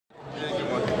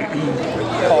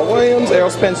Williams, Errol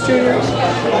Spence Jr.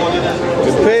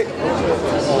 Good pick.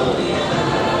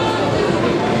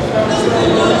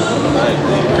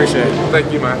 Appreciate it.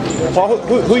 Thank you, man. Paul,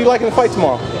 who you like in the fight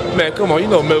tomorrow? Man, come on, you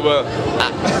know Mayweather.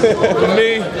 For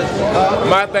me,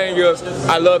 my thing is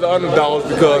I love the underdogs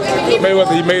because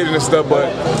Mayweather, he made it and stuff, but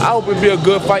I hope it be a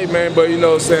good fight, man, but you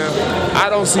know what I'm saying? I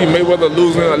don't see Mayweather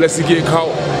losing unless he get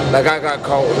caught like I got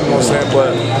caught, you know what I'm saying?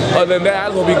 But other than that,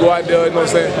 I hope he go out there, you know what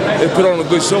I'm saying, and put on a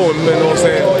good show, you know what I'm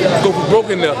saying? Go for broke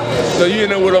in there. So you in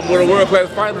there with a world-class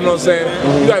fighter, you know what I'm saying?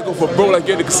 You gotta go for broke like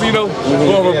you at the casino,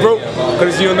 go for broke,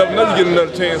 because you never know you get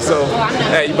another chance, so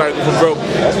hey, you better go for broke.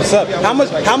 That's what's up.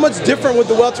 How much different would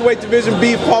the welterweight division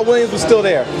be if Paul Williams was still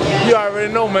there? You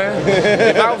already know, man.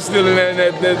 If I was still in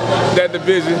that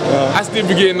division, I still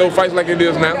be getting no fights like it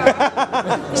is now.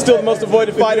 Still the most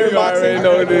avoided fighter in boxing? You already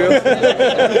know it is.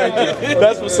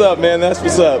 That's what's up, man. That's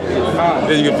what's up.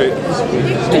 There you go, pick.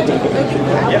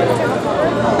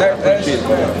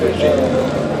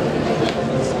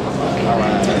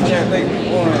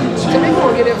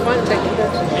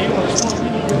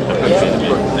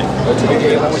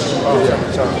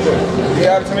 You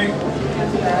got it to me?